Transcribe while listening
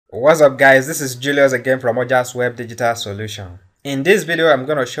What's up guys, this is Julius again from Ojasweb Digital Solution. In this video, I'm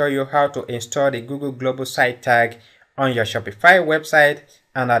going to show you how to install the Google Global Site Tag on your Shopify website,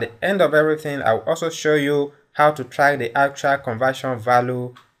 and at the end of everything, I'll also show you how to track the actual conversion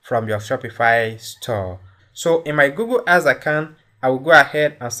value from your Shopify store. So in my Google Ads account, I will go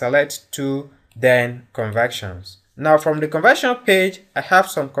ahead and select to then conversions. Now from the conversion page, I have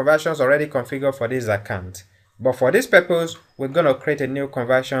some conversions already configured for this account. But for this purpose, we're going to create a new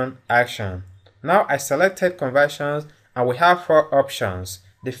conversion action. Now I selected conversions and we have 4 options.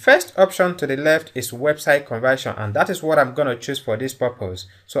 The first option to the left is website conversion, and that is what I'm going to choose for this purpose.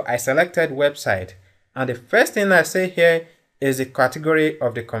 So I selected website, and the first thing I say here is the category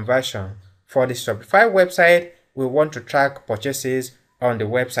of the conversion. For the Shopify website, we want to track purchases on the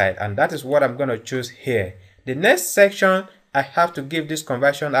website, and that is what I'm going to choose here. The next section, I have to give this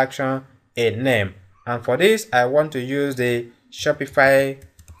conversion action a name. And for this, I want to use the Shopify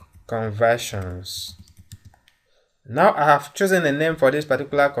conversions. Now I have chosen a name for this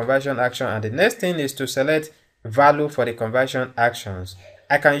particular conversion action, and the next thing is to select value for the conversion actions.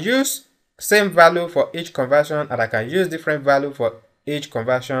 I can use same value for each conversion, and I can use different value for each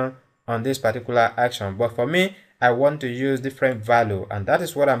conversion on this particular action. But for me, I want to use different value, and that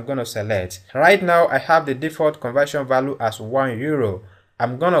is what I'm going to select. Right now, I have the default conversion value as €1.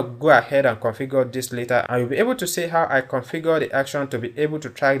 I'm going to go ahead and configure this later, and you'll be able to see how I configure the action to be able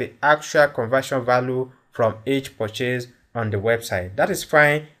to track the actual conversion value from each purchase on the website. That is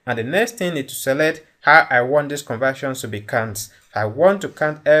fine. And the next thing is to select how I want these conversions to be counted. I want to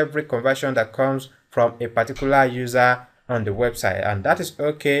count every conversion that comes from a particular user on the website, and that is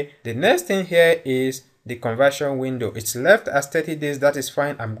okay. The next thing here is the conversion window. It's left as 30 days. That is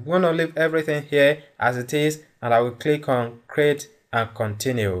fine. I'm going to leave everything here as it is, and I will click on create and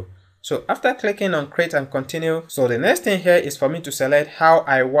continue. So after clicking on create and continue, so the next thing here is for me to select how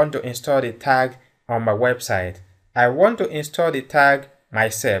I want to install the tag on my website. I want to install the tag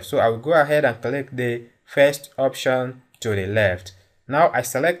myself, so I will go ahead and click the first option to the left. Now I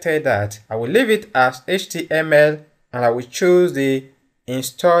selected that. I will leave it as HTML, and I will choose the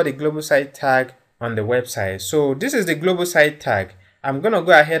install the global site tag on the website. So this is the global site tag. I'm going to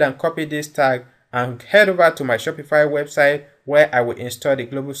go ahead and copy this tag and head over to my Shopify website, where I will install the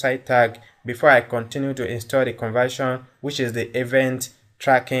global site tag before I continue to install the conversion, which is the event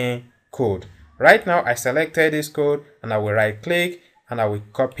tracking code. Right now I selected this code, and I will right click and I will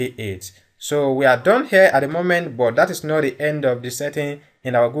copy it. So we are done here at the moment, but that is not the end of the setting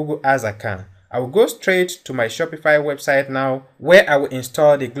in our Google Ads account. I will go straight to my Shopify website now, where I will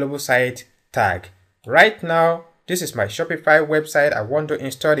install the global site tag. Right now, this is my Shopify website. I want to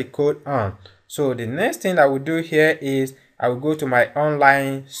install the code on. So the next thing I will do here is I will go to my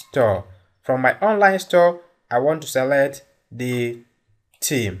online store. From my online store, I want to select the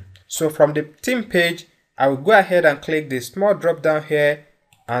theme. So from the theme page, I will go ahead and click the small drop down here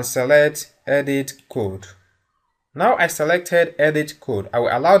and select edit code. Now I selected edit code. I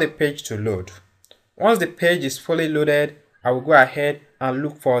will allow the page to load. Once the page is fully loaded, I will go ahead and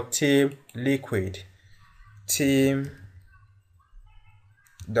look for theme liquid. Theme.liquid.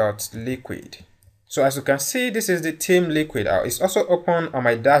 So as you can see, this is the theme liquid. It's also open on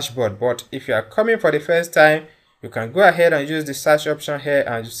my dashboard, but if you are coming for the first time, you can go ahead and use the search option here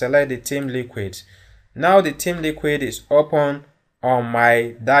and select the theme liquid. Now the theme liquid is open on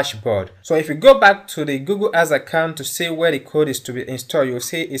my dashboard. So if you go back to the Google Ads account to see where the code is to be installed, you'll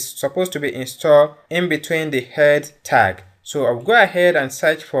see it's supposed to be installed in between the head tag. So I'll go ahead and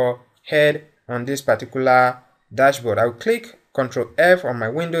search for head on this particular dashboard. I'll click Ctrl F on my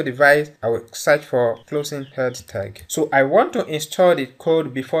Windows device. I will search for closing head tag. So I want to install the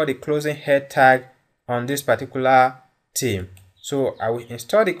code before the closing head tag on this particular theme. So I will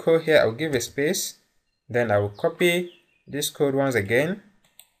install the code here. I will give a space. Then I will copy this code once again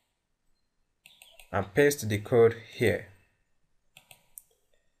and paste the code here.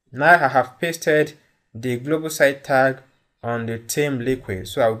 Now I have pasted the global site tag on the theme liquid.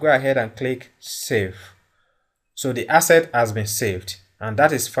 So I'll go ahead and click save. So the asset has been saved, and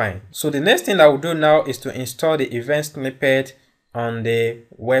that is fine. So the next thing I will do now is to install the event snippet on the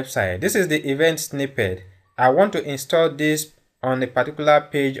website. This is the event snippet. I want to install this on a particular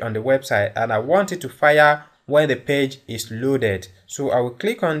page on the website, and I want it to fire when the page is loaded. So I will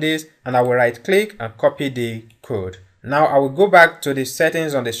click on this and I will right click and copy the code. Now I will go back to the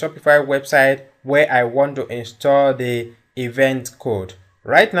settings on the Shopify website where I want to install the event code.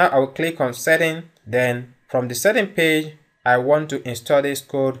 Right now I will click on setting. Then from the setting page, I want to install this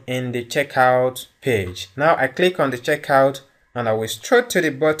code in the checkout page. Now I click on the checkout and I will scroll to the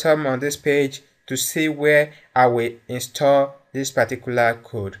bottom on this page to see where I will install this particular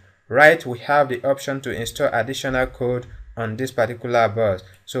code. Right, we have the option to install additional code on this particular bus.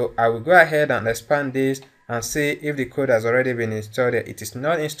 So I will go ahead and expand this and see if the code has already been installed. It is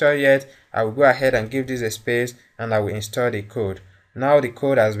not installed yet. I will go ahead and give this a space and I will install the code. Now the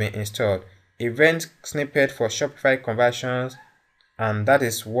code has been installed. Event snippet for Shopify conversions, and that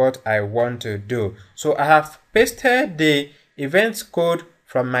is what I want to do. So I have pasted the events code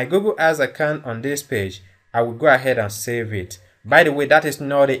from my Google Ads account on this page. I will go ahead and save it. By the way, that is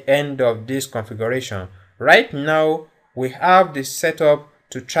not the end of this configuration. Right now, we have the setup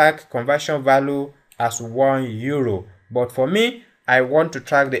to track conversion value as €1. But for me, I want to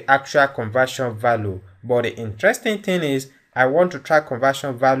track the actual conversion value. But the interesting thing is, I want to track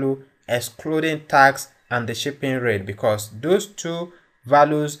conversion value excluding tax and the shipping rate, because those two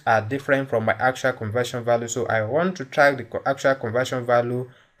values are different from my actual conversion value. So I want to track the actual conversion value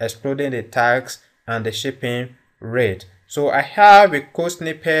excluding the tax and the shipping rate. So I have a code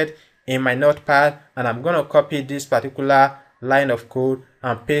snippet in my notepad, and I'm going to copy this particular line of code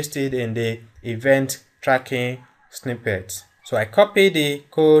and paste it in the event tracking snippet. So I copy the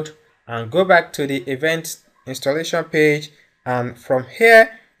code and go back to the event installation page, and from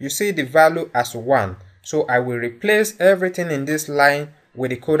here you see the value as 1. So I will replace everything in this line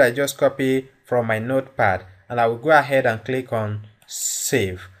with the code I just copied from my notepad, and I will go ahead and click on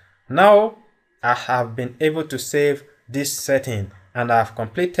save. Now I have been able to save this setting, and I have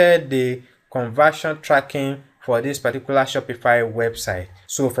completed the conversion tracking for this particular Shopify website.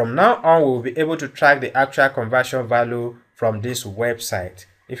 So from now on, we will be able to track the actual conversion value from this website.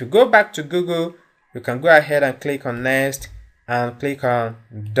 If you go back to Google, you can go ahead and click on next and click on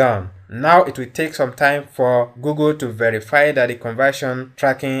done. Now it will take some time for Google to verify that the conversion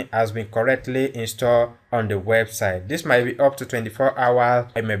tracking has been correctly installed on the website. This might be up to 24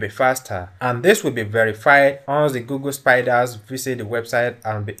 hours, it may be faster, and this will be verified once the Google spiders visit the website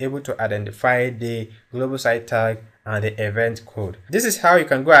and be able to identify the global site tag and the event code. This is how you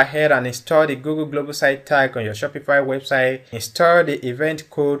can go ahead and install the Google global site tag on your Shopify website, install the event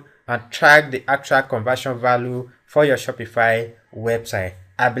code, and track the actual conversion value for your Shopify website.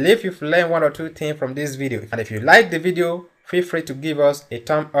 I believe you've learned one or two things from this video, and if you like the video, feel free to give us a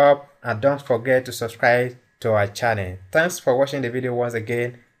thumb up and don't forget to subscribe to our channel. Thanks for watching the video once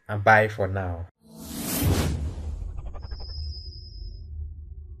again, and bye for now.